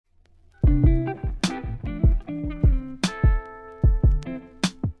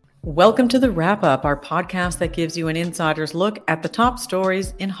Welcome to The Wrap Up, our podcast that gives you an insider's look at the top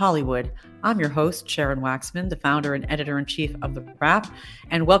stories in Hollywood. I'm your host, Sharon Waxman, the founder and editor-in-chief of The Wrap,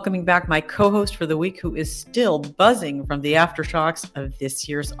 and welcoming back my co-host for the week, who is still buzzing from the aftershocks of this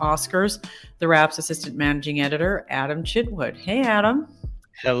year's Oscars, The Wrap's assistant managing editor, Adam Chitwood. Hey, Adam.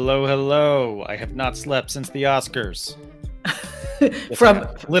 Hello. I have not slept since the Oscars.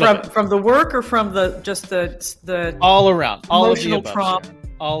 from the work or from the all around, all of the above, above.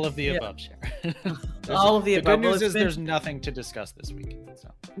 All of the above, Sharon. All of the above. The good news is there's nothing to discuss this week. So.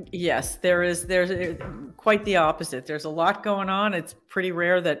 Yes, there's quite the opposite. There's a lot going on. It's pretty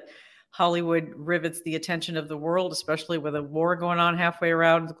rare that Hollywood rivets the attention of the world, especially with a war going on halfway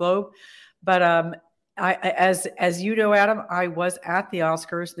around the globe. But as you know, Adam, I was at the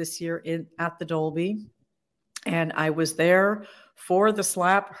Oscars this year at the Dolby, and I was there for the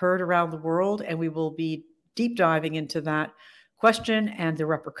slap heard around the world, and we will be deep diving into that question and the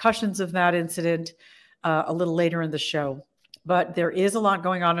repercussions of that incident a little later in the show. But there is a lot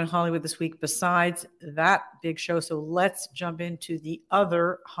going on in Hollywood this week besides that big show. So let's jump into the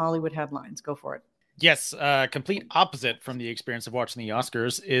other Hollywood headlines. Go for it. Yes, complete opposite from the experience of watching the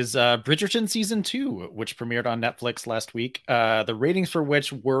Oscars is Bridgerton Season 2, which premiered on Netflix last week. The ratings for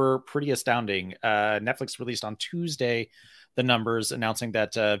which were pretty astounding. Netflix released on Tuesday the numbers announcing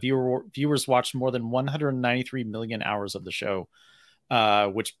that viewers watched more than 193 million hours of the show,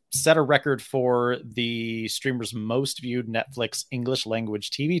 which set a record for the streamer's most viewed Netflix English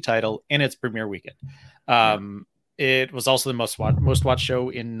language TV title in its premiere weekend. It was also the most watched show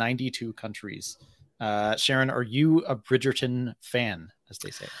in 92 countries. Sharon, are you a Bridgerton fan, as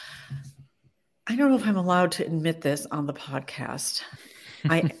they say? I don't know if I'm allowed to admit this on the podcast.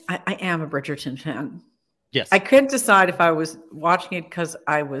 I am a Bridgerton fan. Yes. I couldn't decide if I was watching it because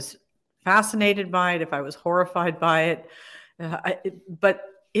I was fascinated by it, if I was horrified by it. But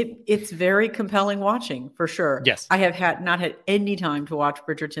it's very compelling watching, for sure. Yes. I have not had any time to watch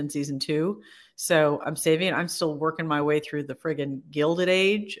Bridgerton Season 2, so I'm saving it. I'm still working my way through the friggin' Gilded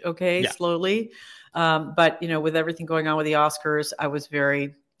Age, slowly. But, with everything going on with the Oscars, I was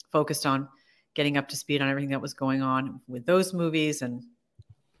very focused on getting up to speed on everything that was going on with those movies. And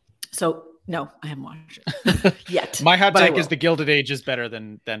so... No, I haven't watched it yet. My hot take is the Gilded Age is better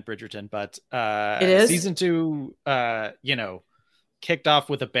than Bridgerton, but it is? Season 2, kicked off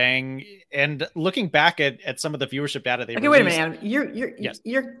with a bang. And looking back at some of the viewership data they released, wait a minute,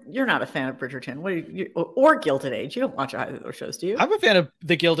 Adam. You're not a fan of Bridgerton. What are you, or Gilded Age? You don't watch either of those shows, do you? I'm a fan of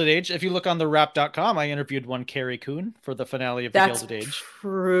the Gilded Age. If you look on the wrap.com, I interviewed one Carrie Coon for the finale of the Gilded Age.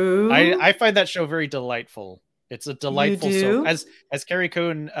 True. I find that show very delightful. It's a delightful soap. As Carrie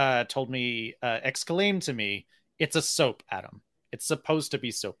Coon told me, exclaimed to me, it's a soap, Adam. It's supposed to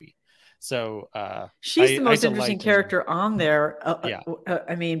be soapy. So she's the most interesting character on there.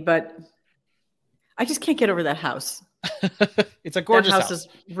 But I just can't get over that house. It's a gorgeous house. Is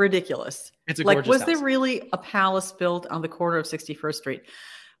ridiculous. It's a gorgeous house. There really a palace built on the corner of 61st Street?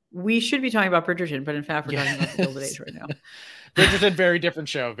 We should be talking about Bridgerton, but in fact, we're talking about the Gilded Age right now. Bridgerton, very different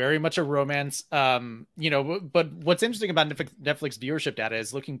show, very much a romance. But what's interesting about Netflix viewership data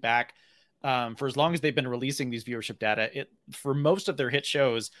is looking back for as long as they've been releasing these viewership data, for most of their hit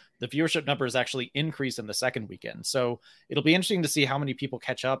shows, the viewership numbers actually increase in the second weekend. So it'll be interesting to see how many people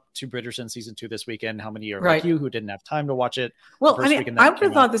catch up to Bridgerton Season 2 this weekend, how many are like you who didn't have time to watch it. Well, I would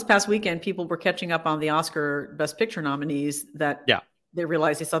have thought this past weekend people were catching up on the Oscar Best Picture nominees that they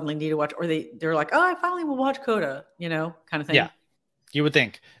realize they suddenly need to watch, or they're like, oh, I finally will watch Coda, kind of thing. Yeah, you would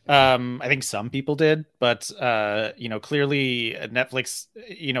think. I think some people did, but clearly Netflix,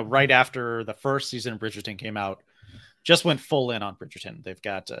 right after the first season of Bridgerton came out, just went full in on Bridgerton. They've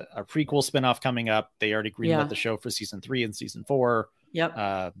got a prequel spinoff coming up. They already greenlit the show for season 3 and season 4.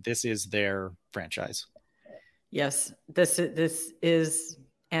 Yep. This is their franchise. Yes, this is,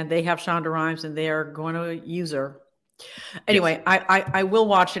 and they have Shonda Rhimes, and they are going to use her. Anyway, yes. I will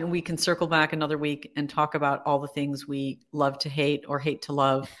watch it, and we can circle back another week and talk about all the things we love to hate or hate to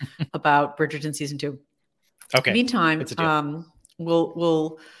love about Bridgerton Season 2. Okay. Meantime,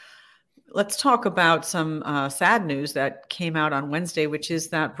 let's talk about some sad news that came out on Wednesday, which is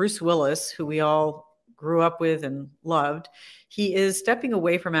that Bruce Willis, who we all grew up with and loved, he is stepping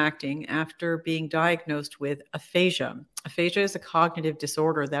away from acting after being diagnosed with aphasia. Aphasia is a cognitive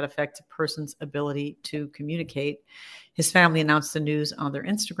disorder that affects a person's ability to communicate. His family announced the news on their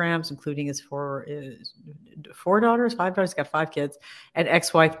Instagrams, including his five daughters, he's got 5 kids, and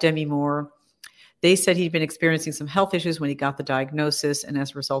ex-wife Demi Moore. They said he'd been experiencing some health issues when he got the diagnosis, and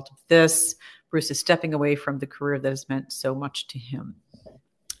as a result of this, Bruce is stepping away from the career that has meant so much to him.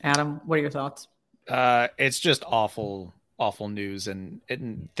 Adam, what are your thoughts? It's just awful awful news, and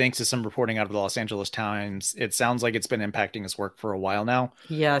thanks to some reporting out of the Los Angeles Times, it sounds like it's been impacting his work for a while now.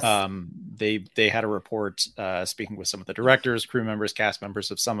 Yes. They had a report speaking with some of the directors, crew members, cast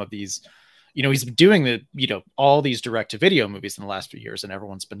members of some of these. He's been doing all these direct-to-video movies in the last few years, and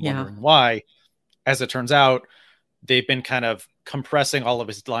everyone's been wondering why. As it turns out, they've been kind of compressing all of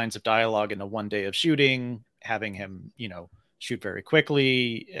his lines of dialogue into one day of shooting, having him, shoot very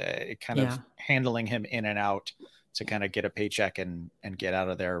quickly, of handling him in and out to kind of get a paycheck and get out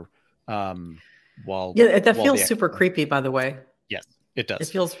of there. That feels super creepy, by the way. Yes, it does. It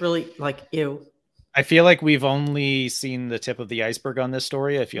feels really like ew. I feel like we've only seen the tip of the iceberg on this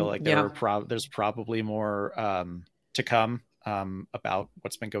story. I feel like there's probably more to come about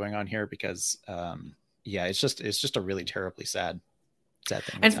what's been going on here, because it's just a really terribly sad thing.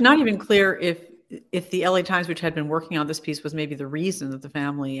 And it's not even clear if the LA Times, which had been working on this piece, was maybe the reason that the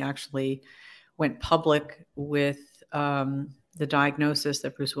family actually went public with the diagnosis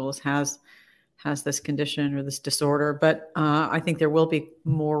that Bruce Willis has this condition or this disorder. But I think there will be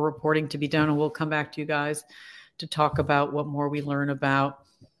more reporting to be done, and we'll come back to you guys to talk about what more we learn about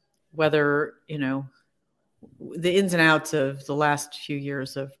whether, the ins and outs of the last few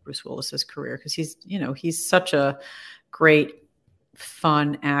years of Bruce Willis's career, because he's such a great,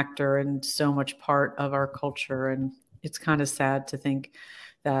 fun actor and so much part of our culture. And it's kind of sad to think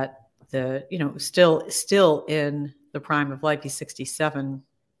that still in the prime of life, he's 67,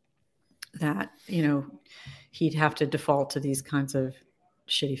 that, he'd have to default to these kinds of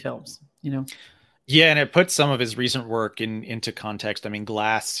shitty films, Yeah, and it puts some of his recent work into context. I mean,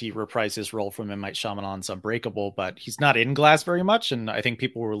 Glass, he reprised his role from M. Night Shyamalan's Unbreakable, but he's not in Glass very much, and I think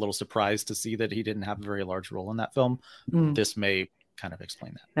people were a little surprised to see that he didn't have a very large role in that film. This may kind of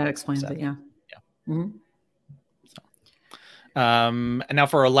explain that. That explains it, yeah. Mm-hmm. And now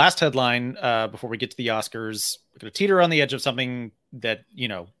for our last headline, before we get to the Oscars, we're going to teeter on the edge of something that,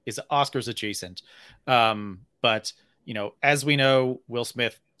 is Oscars adjacent. But, as we know, Will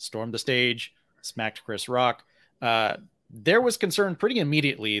Smith stormed the stage, smacked Chris Rock. There was concern pretty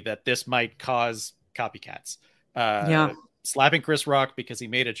immediately that this might cause copycats. Slapping Chris Rock because he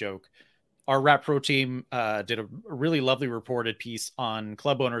made a joke. Our Rap Pro team did a really lovely reported piece on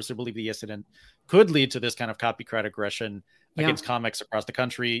club owners who believe the incident could lead to this kind of copycat aggression against comics across the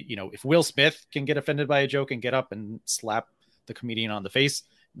country. If Will Smith can get offended by a joke and get up and slap the comedian on the face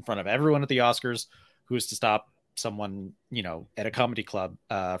in front of everyone at the Oscars, who's to stop someone, at a comedy club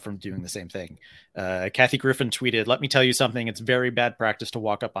from doing the same thing? Kathy Griffin tweeted, "Let me tell you something. It's very bad practice to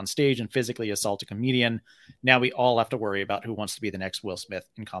walk up on stage and physically assault a comedian. Now we all have to worry about who wants to be the next Will Smith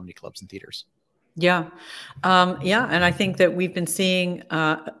in comedy clubs and theaters." Yeah. And I think that we've been seeing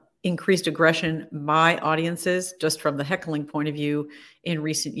increased aggression by audiences just from the heckling point of view in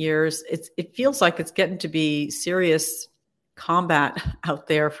recent years. It feels like it's getting to be serious combat out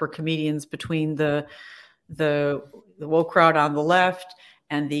there for comedians between the woke crowd on the left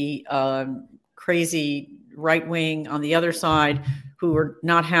and the crazy right wing on the other side, who are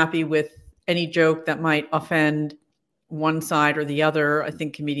not happy with any joke that might offend one side or the other. I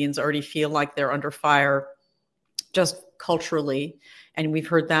think comedians already feel like they're under fire just culturally. And we've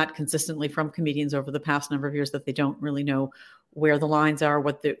heard that consistently from comedians over the past number of years, that they don't really know where the lines are,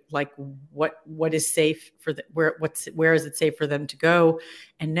 what is safe for where is it safe for them to go.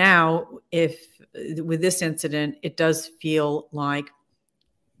 And now, with this incident, it does feel like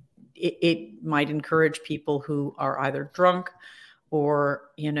it might encourage people who are either drunk or,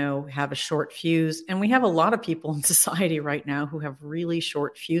 have a short fuse. And we have a lot of people in society right now who have really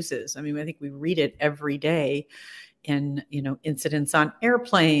short fuses. I mean, I think we read it every day in, incidents on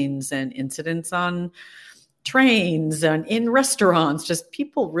airplanes and incidents on trains and in restaurants, just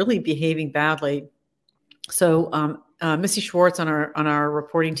people really behaving badly. So Missy Schwartz on our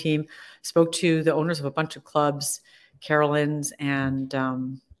reporting team spoke to the owners of a bunch of clubs, Carolyn's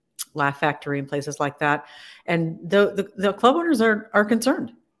and Laugh Factory and places like that. And the club owners are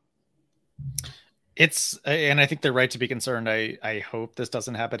concerned. And I think they're right to be concerned. I hope this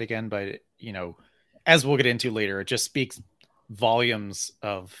doesn't happen again, but as we'll get into later, it just speaks volumes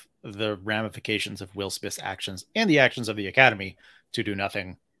of the ramifications of Will Smith's actions and the actions of the Academy to do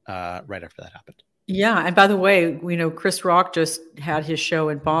nothing right after that happened. Yeah. And by the way, Chris Rock just had his show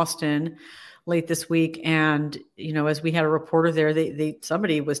in Boston late this week. And, as we had a reporter there,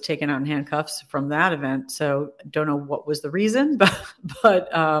 somebody was taken out in handcuffs from that event. So don't know what was the reason, but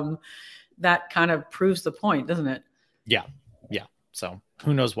that kind of proves the point, doesn't it? Yeah. Yeah. So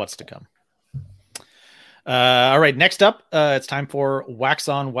who knows what's to come. All right, next up, it's time for Wax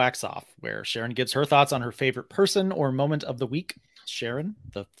On, Wax Off, where Sharon gives her thoughts on her favorite person or moment of the week. Sharon,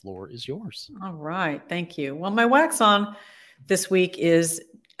 the floor is yours. All right. Thank you. Well, my wax on this week is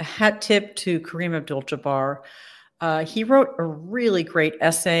a hat tip to Kareem Abdul-Jabbar. He wrote a really great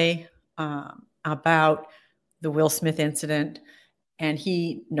essay about the Will Smith incident, and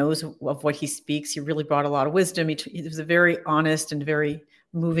he knows of what he speaks. He really brought a lot of wisdom. It was a very honest and very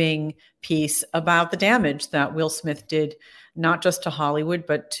moving piece about the damage that Will Smith did, not just to Hollywood,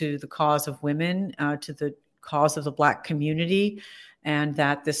 but to the cause of women, to the cause of the Black community, and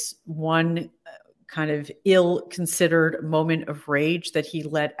that this one kind of ill-considered moment of rage that he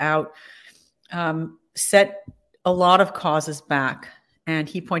let out set a lot of causes back. And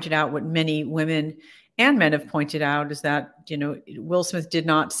he pointed out what many women and men have pointed out is that, Will Smith did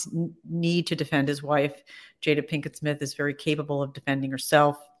not need to defend his wife. Jada Pinkett Smith is very capable of defending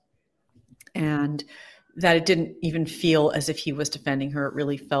herself, and that it didn't even feel as if he was defending her. It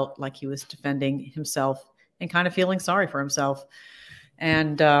really felt like he was defending himself and kind of feeling sorry for himself.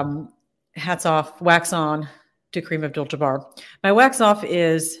 And hats off, wax on to Kareem Abdul-Jabbar. My wax off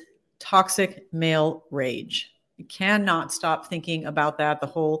is toxic male rage. You cannot stop thinking about that the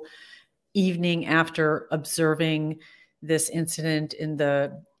whole evening after observing this incident in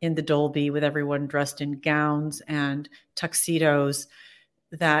the Dolby with everyone dressed in gowns and tuxedos,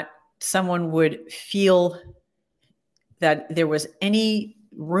 that someone would feel that there was any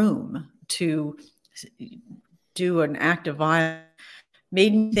room to do an act of violence.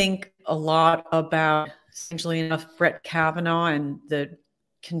 Made me think a lot about, strangely enough, Brett Kavanaugh and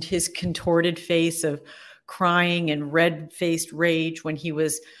his contorted face of crying and red-faced rage when he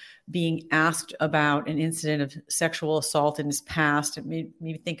was being asked about an incident of sexual assault in his past. It made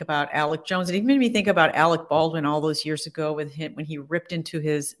me think about Alec Jones. It even made me think about Alec Baldwin all those years ago with him when he ripped into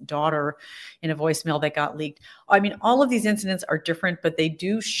his daughter in a voicemail that got leaked. I mean, all of these incidents are different, but they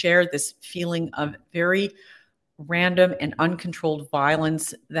do share this feeling of very random and uncontrolled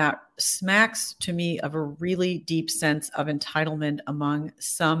violence that smacks to me of a really deep sense of entitlement among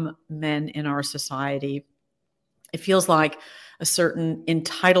some men in our society. It feels like a certain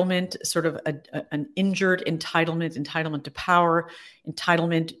entitlement, sort of an injured entitlement to power,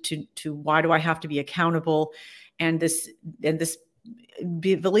 entitlement to why do I have to be accountable, and this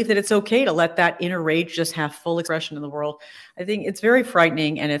belief that it's okay to let that inner rage just have full expression in the world. I think it's very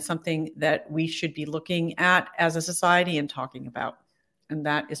frightening, and it's something that we should be looking at as a society and talking about. And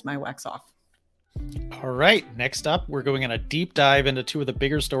that is my wax off. All right, next up, we're going on a deep dive into two of the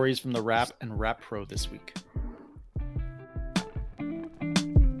bigger stories from the Wrap and Wrap Pro this week.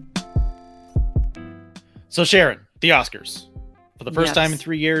 So Sharon, the Oscars. For the first time in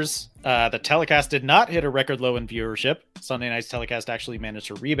 3 years, the telecast did not hit a record low in viewership. Sunday night's telecast actually managed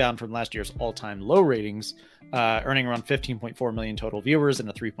to rebound from last year's all-time low ratings, earning around 15.4 million total viewers and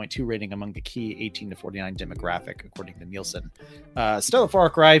a 3.2 rating among the key 18 to 49 demographic, according to Nielsen. Still a far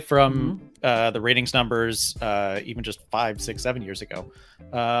cry from the ratings numbers even just 5, 6, 7 years ago.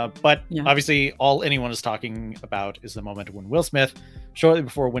 But obviously all anyone is talking about is the moment when Will Smith, shortly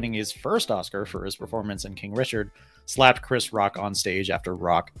before winning his first Oscar for his performance in King Richard, slapped Chris Rock on stage after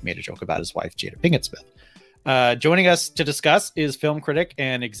Rock made a joke about his wife, Jada Pinkett Smith. Joining us to discuss is film critic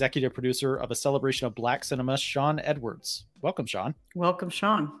and executive producer of A Celebration of Black Cinema, Sean Edwards. Welcome, Sean. Welcome,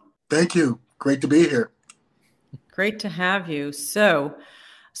 Sean. Thank you. Great to be here. Great to have you. So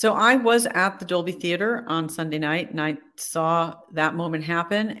I was at the Dolby Theater on Sunday night, and I saw that moment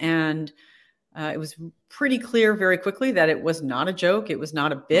happen, and it was pretty clear very quickly that it was not a joke. It was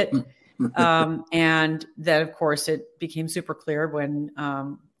not a bit. And that, of course, it became super clear when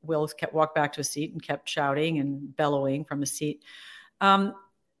Will walked back to his seat and kept shouting and bellowing from his seat. A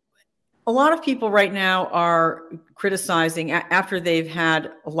lot of people right now are criticizing, after they've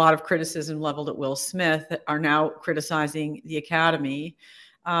had a lot of criticism leveled at Will Smith, are now criticizing the Academy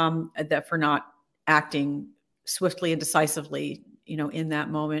that for not acting swiftly and decisively, in that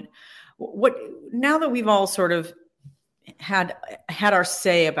moment. Now that we've all sort of had our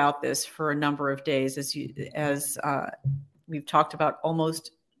say about this for a number of days, as we've talked about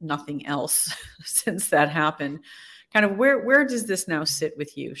almost nothing else since that happened, kind of where does this now sit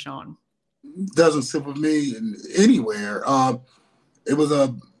with you, Sean? Doesn't sit with me anywhere. It was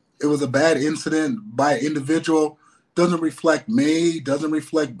a bad incident by an individual. Doesn't reflect me, doesn't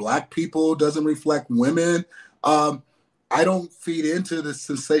reflect Black people, doesn't reflect women. I don't feed into the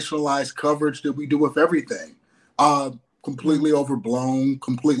sensationalized coverage that we do with everything. Completely overblown,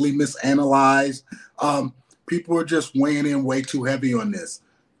 completely misanalyzed. People are just weighing in way too heavy on this.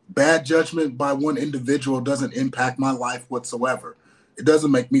 Bad judgment by one individual doesn't impact my life whatsoever. It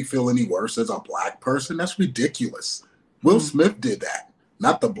doesn't make me feel any worse as a Black person. That's ridiculous. Will Smith did that,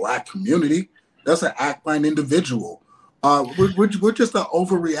 not the Black community. That's an act by an individual. We're just an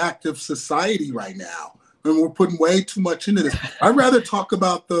overreactive society right now, and we're putting way too much into this. I'd rather talk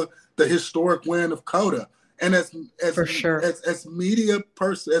about the historic win of Coda. And as For sure. as media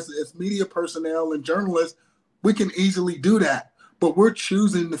personnel and journalists, we can easily do that. But we're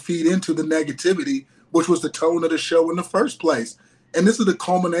choosing to feed into the negativity, which was the tone of the show in the first place. And this is the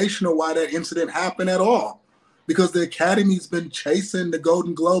culmination of why that incident happened at all. Because the Academy's been chasing the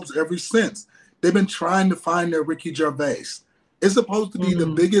Golden Globes ever since. They've been trying to find their Ricky Gervais. It's supposed to be the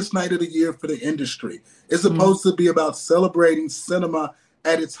biggest night of the year for the industry. It's supposed to be about celebrating cinema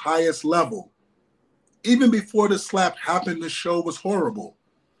at its highest level. Even before the slap happened, the show was horrible.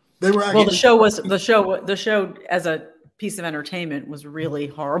 They were the show as a piece of entertainment was really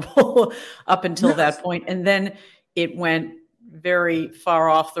horrible up until that point, and then it went very far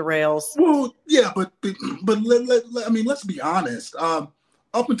off the rails. Well, yeah, but let's be honest. Up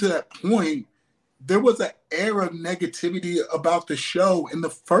until that point, there was an air of negativity about the show in the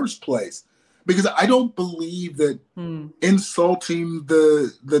first place, because I don't believe that insulting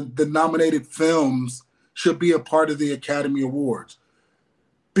the nominated films should be a part of the Academy Awards.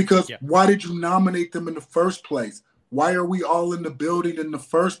 Because why did you nominate them in the first place? Why are we all in the building in the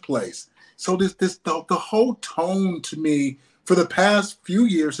first place? So the whole tone to me for the past few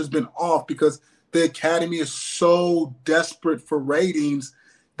years has been off, because the Academy is so desperate for ratings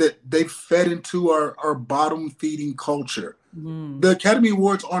that they fed into our bottom-feeding culture. The Academy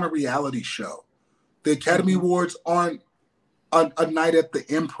Awards aren't a reality show. The Academy Awards aren't a night at the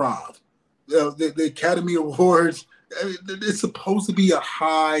Improv. The Academy Awards, it's supposed to be a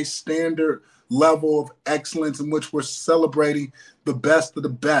high standard level of excellence in which we're celebrating the best of the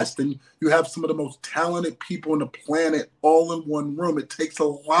best. And you have some of the most talented people on the planet all in one room. It takes a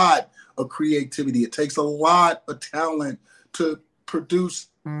lot of creativity. It takes a lot of talent to produce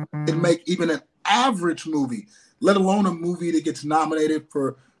and make even an average movie, let alone a movie that gets nominated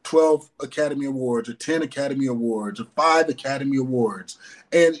for 12 Academy Awards or 10 Academy Awards or 5 Academy Awards.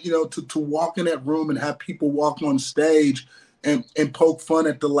 And, to walk in that room and have people walk on stage and poke fun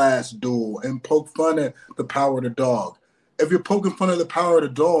at The Last Duel and poke fun at The Power of the Dog. If you're poking fun at The Power of the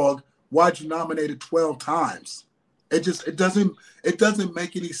Dog, why'd you nominate it 12 times? It doesn't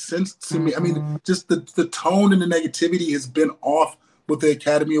make any sense to me. I mean, just the tone and the negativity has been off with the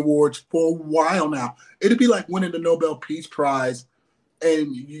Academy Awards for a while now. It'd be like winning the Nobel Peace Prize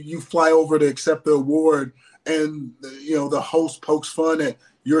and you fly over to accept the award, and the host pokes fun at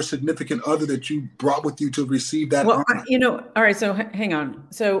your significant other that you brought with you to receive that honor. All right, so hang on.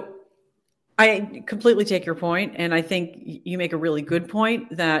 So I completely take your point, and I think you make a really good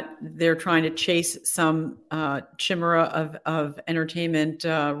point that they're trying to chase some chimera of entertainment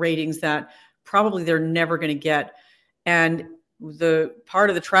ratings that probably they're never going to get. And the part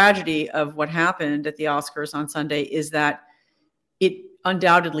of the tragedy of what happened at the Oscars on Sunday is that it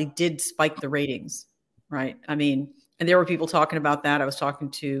undoubtedly did spike the ratings, right? I mean, and there were people talking about that. I was talking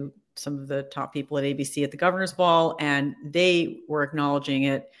to some of the top people at ABC at the Governor's Ball, and they were acknowledging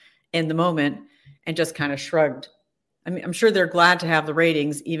it in the moment and just kind of shrugged. I mean, I'm sure they're glad to have the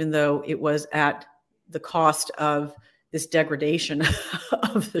ratings, even though it was at the cost of this degradation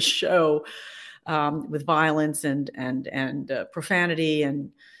of the show, with violence and profanity and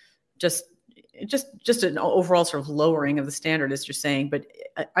just an overall sort of lowering of the standard, as you're saying. But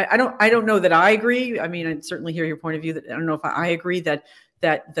I don't know that I agree. I mean, I certainly hear your point of view. That I don't know if I agree that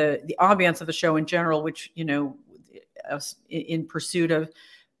the ambiance of the show in general, which in pursuit of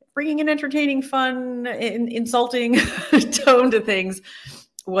bringing an entertaining, fun, insulting tone to things,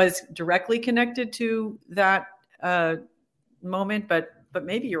 was directly connected to that moment. But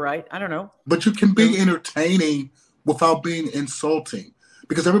maybe you're right. I don't know. But you can be entertaining without being insulting,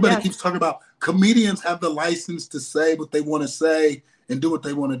 because everybody keeps talking about comedians have the license to say what they want to say and do what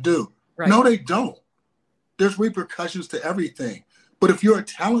they want to do. Right. No, they don't. There's repercussions to everything. But if you're a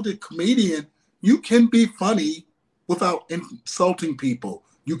talented comedian, you can be funny without insulting people.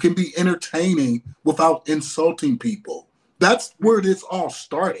 You can be entertaining without insulting people. That's where this all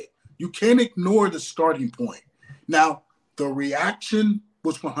started. You can't ignore the starting point. Now, the reaction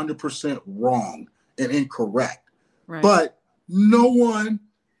was 100% wrong and incorrect. Right. But no one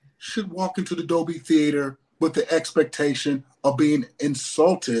should walk into the Dolby Theater with the expectation of being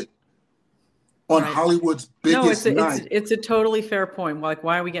insulted on Hollywood's biggest night. It's a totally fair point. Like,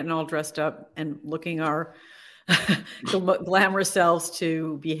 why are we getting all dressed up and looking our glamorous selves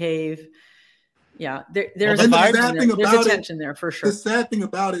to behave? Yeah, there's a tension there for sure. The sad thing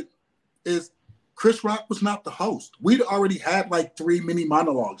about it is Chris Rock was not the host. We'd already had like 3 mini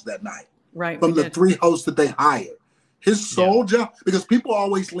monologues that night, from the 3 hosts that they hired. His sole job, because people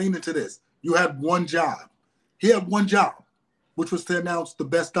always lean into this, you had one job. he had one job, which was to announce the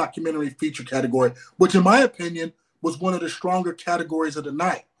best documentary feature category, which in my opinion was one of the stronger categories of the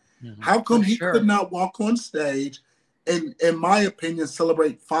night. Mm-hmm. How come he could not walk on stage and, in my opinion,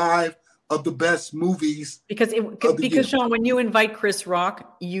 celebrate 5 of the best movies? Because Sean, when you invite Chris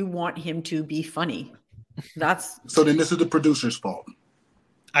Rock, you want him to be funny. So then this is the producer's fault.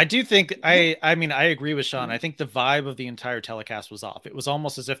 I do think I mean, I agree with Sean. I think the vibe of the entire telecast was off. It was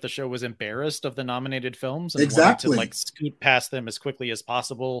almost as if the show was embarrassed of the nominated films and wanted to like scoot past them as quickly as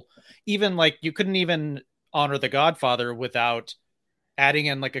possible. Even like you couldn't even honor The Godfather without adding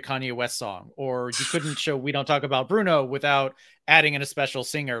in like a Kanye West song, or you couldn't show We Don't Talk About Bruno without adding in a special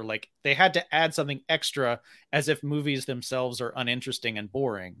singer. Like they had to add something extra, as if movies themselves are uninteresting and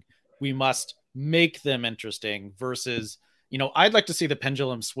boring. We must make them interesting versus, you know, I'd like to see the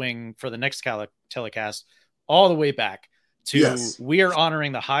pendulum swing for the next telecast all the way back to we are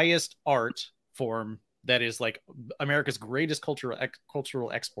honoring the highest art form that is like America's greatest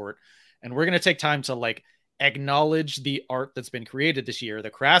cultural export. And we're going to take time to like acknowledge the art that's been created this year, the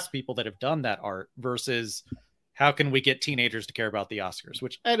craftspeople that have done that art, versus how can we get teenagers to care about the Oscars,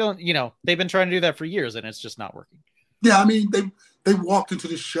 which I don't, you know, they've been trying to do that for years and it's just not working. Yeah. I mean, they walked into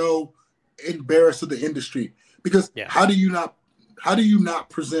the show embarrassed of the industry. Because how do you not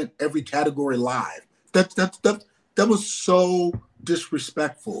present every category live? That was so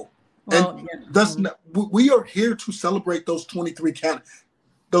disrespectful. Well, and that's not, we are here to celebrate those 23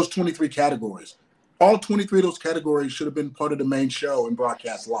 categories. All 23 of those categories should have been part of the main show and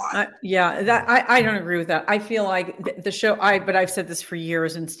broadcast live. I don't agree with that. I feel like the show, but I've said this for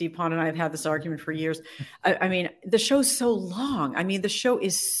years, and Steve Pond and I have had this argument for years. I mean, the show's so long. I mean, the show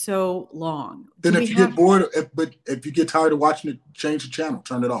is so long. Then if you get bored, if you get tired of watching it, change the channel,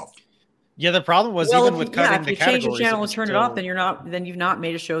 turn it off. Yeah, the problem was even with cutting the categories. If you change the channel and turn it off, then you've not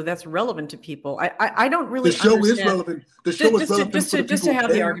made a show that's relevant to people. I don't really. The show is relevant. The show is relevant just to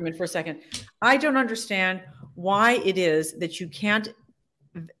have the argument for a second. I don't understand why it is that you can't,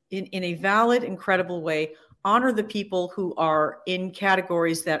 in a valid and credible way, honor the people who are in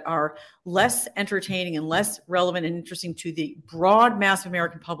categories that are less entertaining and less relevant and interesting to the broad mass of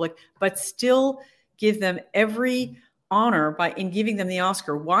American public, but still give them every honor in giving them the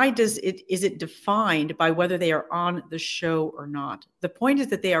Oscar. Why is it defined by whether they are on the show or not? The point is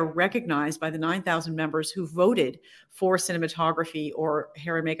that they are recognized by the 9,000 members who voted for cinematography or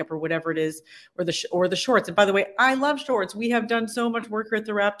hair and makeup or whatever it is, or the shorts. And by the way, I love shorts. We have done so much work here at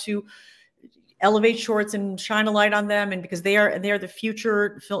The Wrap to elevate shorts and shine a light on them, and because they are the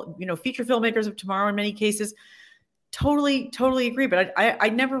future feature filmmakers of tomorrow in many cases. Totally agree. But I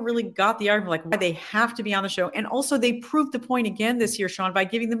never really got the argument like why they have to be on the show. And also they proved the point again this year, Sean, by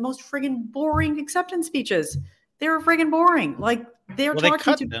giving the most friggin' boring acceptance speeches. They were friggin' boring. Like they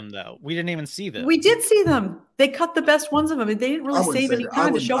cut them though. We didn't even see them. We did see them. They cut the best ones of them. And they didn't really save any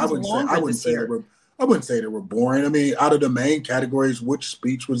time. The show was longer this year. I wouldn't say they were boring. I mean, out of the main categories, which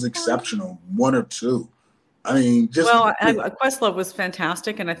speech was exceptional? One or two? I mean, Questlove was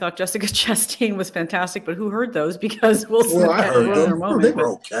fantastic, and I thought Jessica Chastain was fantastic. But who heard those? Because Will Smith I heard them. They were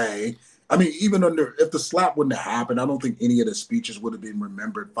okay. I mean, even if the slap wouldn't have happened, I don't think any of the speeches would have been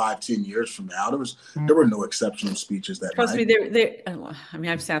remembered 5-10 years from now. There were no exceptional speeches that Trust night. me, I mean,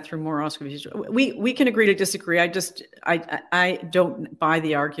 I've sat through more Oscar speeches. We can agree to disagree. I don't buy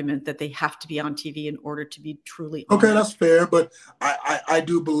the argument that they have to be on TV in order to be truly okay. That's fair, but I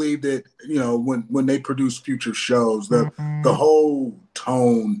do believe that, you know, when they produce future shows, the whole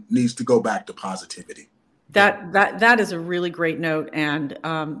tone needs to go back to positivity. That is a really great note, and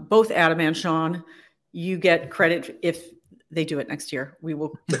both Adam and Sean, you get credit if they do it next year. We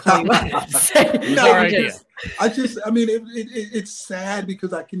will call you up and say, I mean, it's sad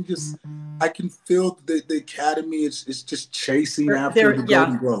because I can feel the Academy is just chasing after the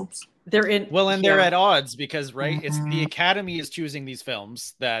Golden Globes. They're at odds because it's the Academy is choosing these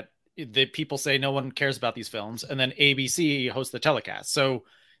films that the people say no one cares about these films, and then ABC hosts the telecast. So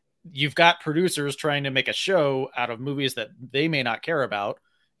you've got producers trying to make a show out of movies that they may not care about.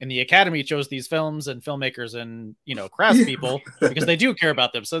 And the Academy chose these films and filmmakers and, you know, craftspeople because they do care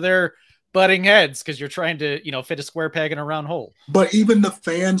about them. So they're butting heads because you're trying to, you know, fit a square peg in a round hole. But even the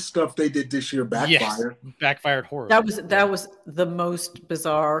fan stuff they did this year backfired. Yes, backfired horribly. That was the most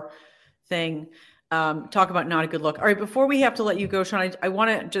bizarre thing. Talk about not a good look. All right, before we have to let you go, Sean, I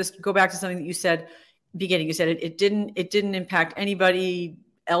want to just go back to something that you said beginning. You said it didn't impact anybody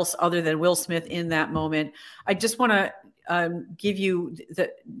else other than Will Smith in that moment. I just want to give you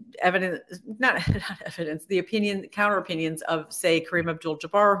the evidence, not evidence, the counter opinions of, say, Kareem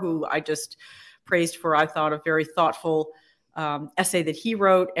Abdul-Jabbar, who I just praised for, I thought, a very thoughtful essay that he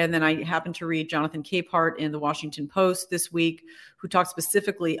wrote. And then I happened to read Jonathan Capehart in the Washington Post this week, who talks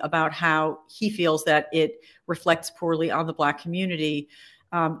specifically about how he feels that it reflects poorly on the Black community.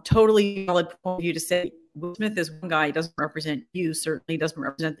 Totally valid point of view to say Will Smith is one guy. He doesn't represent you, certainly doesn't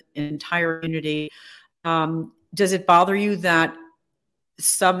represent the entire community. Does it bother you that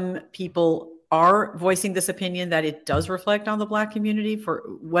some people are voicing this opinion that it does reflect on the Black community, for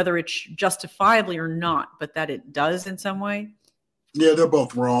whether it's justifiably or not, but that it does in some way? Yeah, they're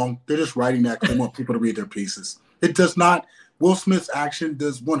both wrong. They're just writing that because they want people to read their pieces. It does not. Will Smith's action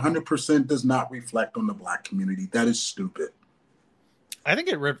does 100% does not reflect on the Black community. That is stupid. I think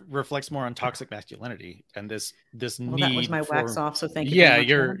it reflects more on toxic masculinity and this need. That was my wax off. So thank you. Yeah,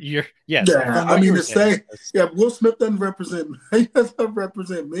 you're yes. Yeah, I mean to say, Will Smith doesn't represent me. He doesn't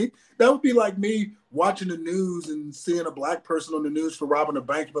represent me. That would be like me watching the news and seeing a Black person on the news for robbing a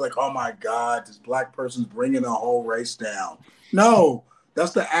bank and be like, oh my God, this Black person's bringing a whole race down. No,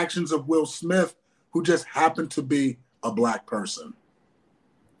 that's the actions of Will Smith, who just happened to be a Black person.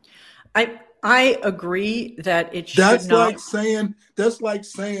 I agree that it should that's not. That's like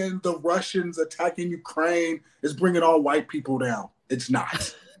saying the Russians attacking Ukraine is bringing all white people down. It's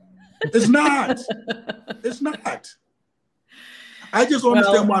not. It's not. It's not. I just don't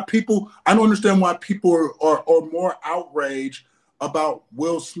understand why people. I don't understand why people are more outraged about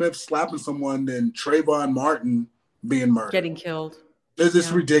Will Smith slapping someone than Trayvon Martin being murdered, getting killed. It's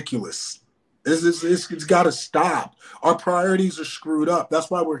ridiculous. It's got to stop. Our priorities are screwed up. That's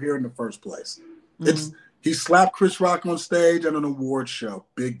why we're here in the first place. Mm-hmm. He slapped Chris Rock on stage at an award show.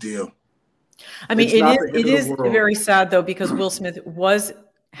 Big deal. I mean, it is very sad though, because Will Smith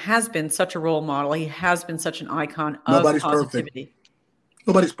has been such a role model. He has been such an icon of positivity.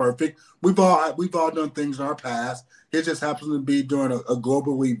 Nobody's perfect. We've all done things in our past. It just happens to be during a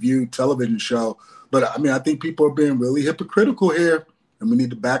globally viewed television show. But I mean, I think people are being really hypocritical here, and we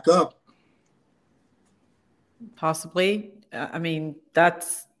need to back up. Possibly. I mean,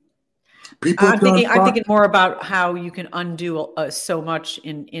 that's. I'm thinking more about how you can undo so much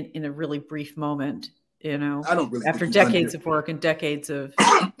in a really brief moment. You know, I don't really. After decades of work and decades of.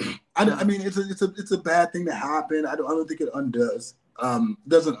 I mean, it's a bad thing to happen. I don't think it undoes.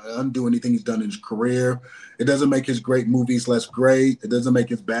 Doesn't undo anything he's done in his career. It doesn't make his great movies less great. It doesn't make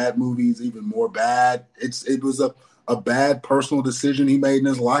his bad movies even more bad. It was a bad personal decision he made in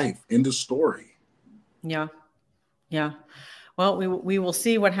his life. End of story. Yeah. Yeah. Well, we will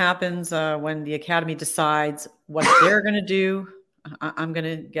see what happens when the Academy decides what they're going to do. I'm going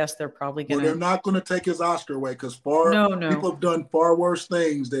to guess they're probably going to. Well, they're not going to take his Oscar away because people have done far worse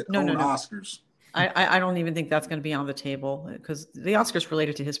things that own Oscars. I don't even think that's going to be on the table, because the Oscars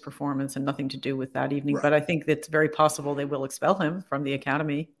related to his performance and nothing to do with that evening. Right. But I think it's very possible they will expel him from the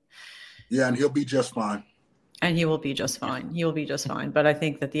Academy. Yeah, and he'll be just fine. And he will be just fine. He will be just fine. But I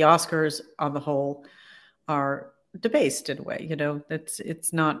think that the Oscars on the whole are debased in a way. You know,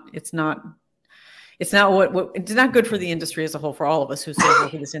 it's not good for the industry as a whole, for all of us who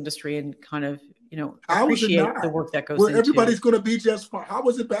work in this industry and kind of, you know, appreciate the work that goes into. Everybody's going to be just fine. How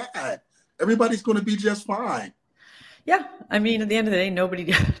was it bad? Everybody's going to be just fine. Yeah, I mean, at the end of the day, nobody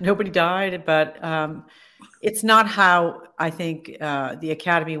died, but it's not how I think the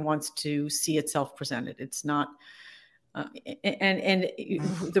Academy wants to see itself presented. It's not. And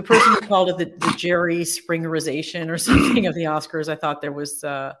the person who called it the Jerry Springerization or something of the Oscars, I thought there was,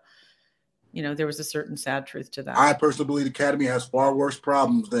 there was a certain sad truth to that. I personally believe the Academy has far worse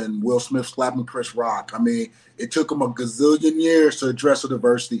problems than Will Smith slapping Chris Rock. I mean, it took him a gazillion years to address a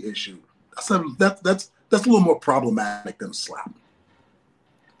diversity issue. That's a little more problematic than a slap.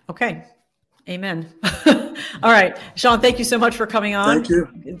 Okay. Amen. All right, Sean, thank you so much for coming on. Thank you.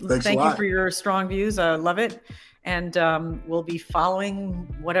 Thank you for your strong views. I love it. And we'll be following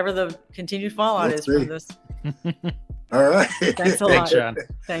whatever the continued fallout is from this. All right. Thanks a lot. Sean.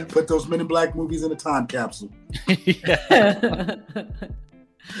 Thanks. Put those Men in Black movies in a time capsule. Thank you.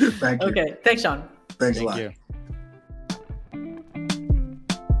 Okay. Thanks, Sean. Thanks a lot. You.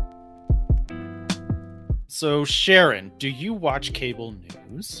 So, Sharon, do you watch cable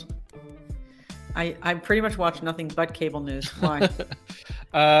news? I pretty much watch nothing but cable news. Why?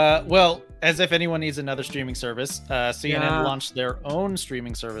 Well, as if anyone needs another streaming service, CNN launched their own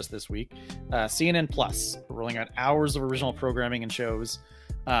streaming service this week, CNN Plus, rolling out hours of original programming and shows.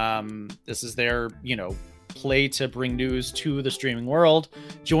 This is their, play to bring news to the streaming world.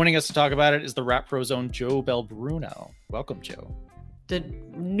 Joining us to talk about it is the Rap Pro's own Joe Belbruno. Welcome, Joe. The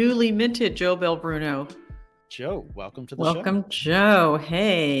newly minted Joe Belbruno. Joe, welcome to the show. Welcome, Joe.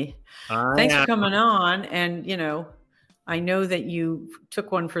 Hey. Thanks for coming on. And, I know that you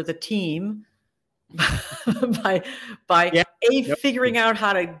took one for the team by figuring out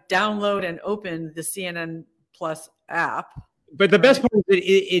how to download and open the CNN Plus app. But the best part is that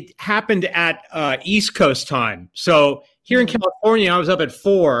it happened at East Coast time. So here in California, I was up at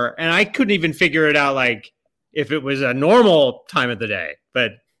 4, and I couldn't even figure it out, like if it was a normal time of the day.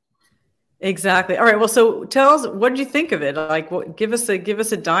 But exactly. All right. Well, so tell us, what did you think of it? Like, give us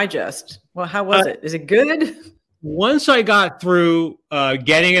a digest. Well, how was it? Is it good? Once I got through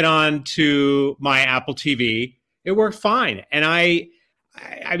getting it onto my Apple TV, it worked fine. And I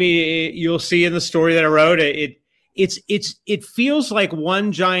mean, you'll see in the story that I wrote, it feels like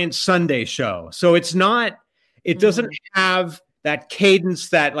one giant Sunday show. So it's not, it doesn't have that cadence,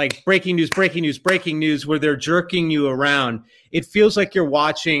 that like breaking news, where they're jerking you around. It feels like you're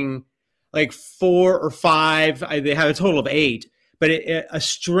watching like 4 or 5. They have a total of 8, but a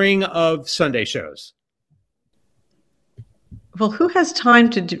string of Sunday shows. Well, who has time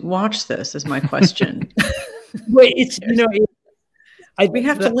to watch this is my question. Wait, it's, we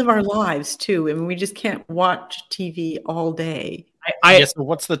have to live our lives too. I mean, we just can't watch TV all day. So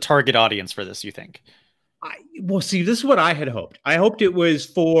what's the target audience for this, you think? Well, see, this is what I had hoped. I hoped it was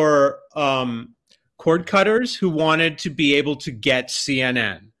for cord cutters who wanted to be able to get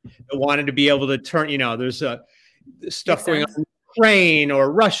CNN, who wanted to be able to turn, there's stuff going on in Ukraine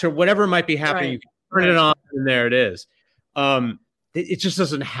or Russia, whatever might be happening. Right. You can turn it on and there it is. It just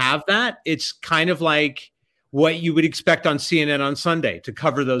doesn't have that. It's kind of like what you would expect on CNN on Sunday to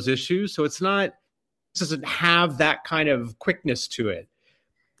cover those issues. So it doesn't have that kind of quickness to it.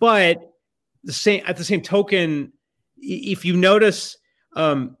 But at the same token, if you notice,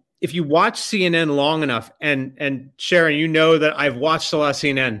 if you watch CNN long enough, and Sharon, that I've watched a lot of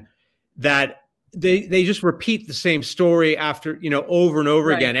CNN, that they just repeat the same story after, over and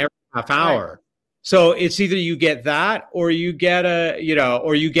over again every half hour. Right. So it's either you get that, or you get a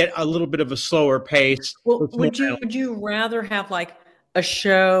little bit of a slower pace. Well, would you rather have like a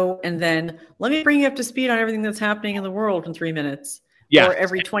show and then let me bring you up to speed on everything that's happening in the world in 3 minutes? Yeah. Or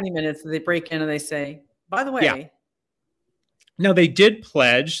every 20 minutes they break in and they say, by the way. Yeah. Now, they did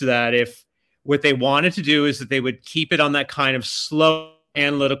pledge that if what they wanted to do is that they would keep it on that kind of slow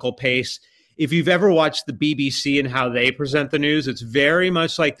analytical pace. If you've ever watched the BBC and how they present the news, it's very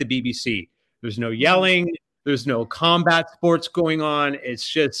much like the BBC. There's no yelling. There's no combat sports going on. It's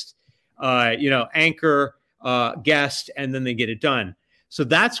just, anchor, guest, and then they get it done. So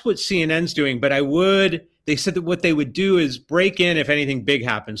that's what CNN's doing. But they said that what they would do is break in if anything big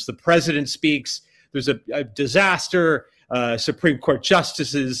happens. The president speaks. There's a disaster. Supreme Court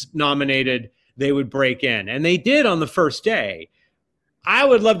justices nominated. They would break in. And they did on the first day. I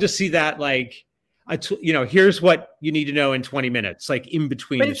would love to see that, like, here's what you need to know in 20 minutes, like in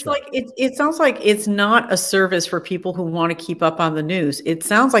between. But it's like, it sounds like it's not a service for people who want to keep up on the news. It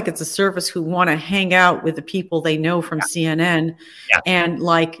sounds like it's a service who want to hang out with the people they know from CNN and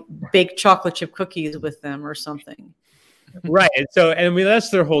like bake chocolate chip cookies with them or something. Right. And so,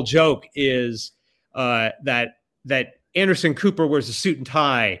 that's their whole joke is that Anderson Cooper wears a suit and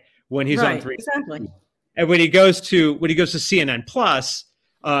tie when he's on 3. Exactly. And when he goes to CNN Plus,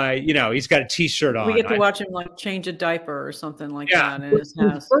 he's got a T-shirt on. We get to watch him like change a diaper or something like that in his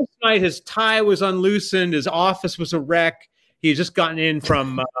house. First night, his tie was unloosened. His office was a wreck. He had just gotten in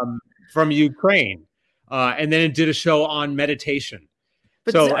from Ukraine, and then it did a show on meditation.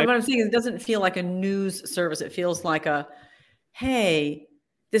 But what I'm saying is, it doesn't feel like a news service. It feels like hey,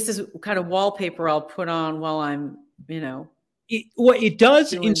 this is kind of wallpaper I'll put on while I'm, It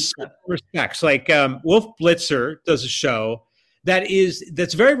does in certain respects. Like Wolf Blitzer does a show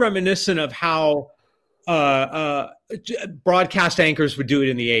that's very reminiscent of how broadcast anchors would do it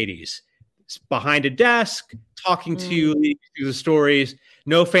in the 80s. It's behind a desk, talking to you, leading through the stories.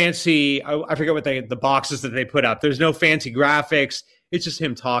 No fancy, I forget what the boxes that they put up. There's no fancy graphics. It's just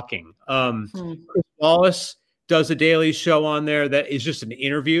him talking. Chris Wallace does a daily show on there that is just an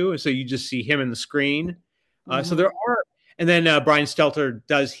interview. So you just see him in the screen. So there are, and then Brian Stelter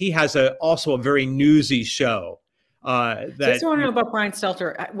has also a very newsy show. I just want to know about Brian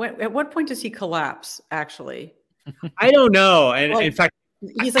Stelter. At what point does he collapse, actually? I don't know. And in fact,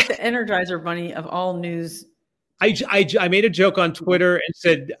 he's like the Energizer Bunny of all news. I made a joke on Twitter and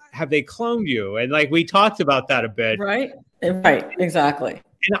said, have they cloned you? And like, we talked about that a bit. Right, exactly.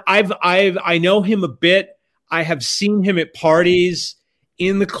 And I know him a bit. I have seen him at parties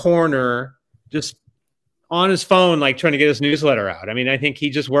in the corner, just on his phone, like trying to get his newsletter out. I mean, I think he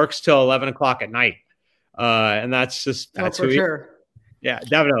just works till 11 o'clock at night. And that's for sure. Yeah,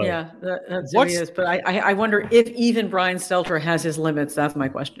 definitely. Yeah, that's who he is. But I wonder if even Brian Stelter has his limits. That's my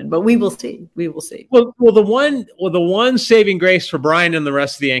question. But we will see. We will see. Well, the one saving grace for Brian and the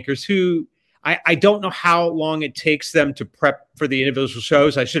rest of the anchors, who I don't know how long it takes them to prep for the individual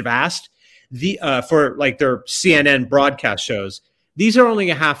shows. I should have asked for like their CNN broadcast shows. These are only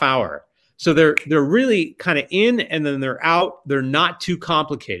a half hour. So they're really kind of in and then they're out. They're not too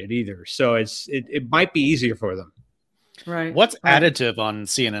complicated either. So it might be easier for them. Right. What's additive on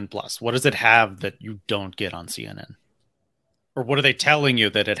CNN Plus? What does it have that you don't get on CNN? Or what are they telling you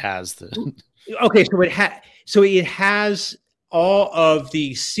that it has? Okay, so it has all of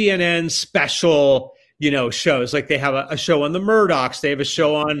the CNN special, shows. Like they have a show on the Murdochs, they have a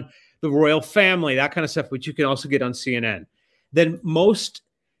show on the royal family, that kind of stuff, which you can also get on CNN. Then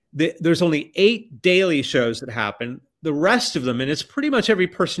there's only 8 daily shows that happen. The rest of them, and it's pretty much every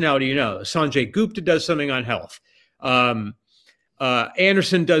personality Sanjay Gupta does something on health.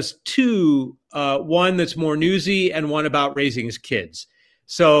 Anderson does 2, one that's more newsy and one about raising his kids.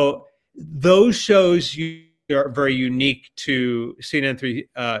 So those shows are very unique to CNN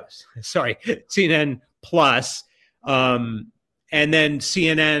Plus. And then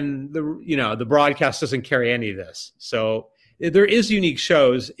CNN, the broadcast doesn't carry any of this. So there is unique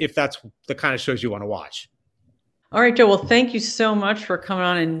shows if that's the kind of shows you want to watch. All right, Joe. Well, thank you so much for coming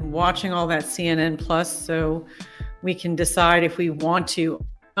on and watching all that CNN Plus so we can decide if we want to or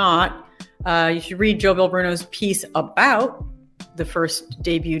not. You should read Joe Belbruno's piece about the first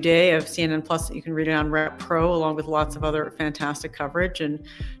debut day of CNN Plus. You can read it on Rep Pro along with lots of other fantastic coverage. And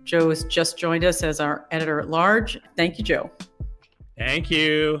Joe has just joined us as our editor-at-large. Thank you, Joe. Thank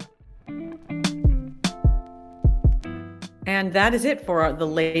you. And that is it for the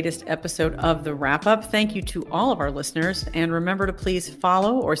latest episode of The Wrap-Up. Thank you to all of our listeners. And remember to please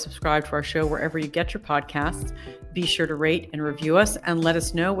follow or subscribe to our show wherever you get your podcasts. Be sure to rate and review us and let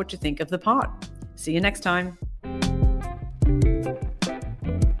us know what you think of the pod. See you next time.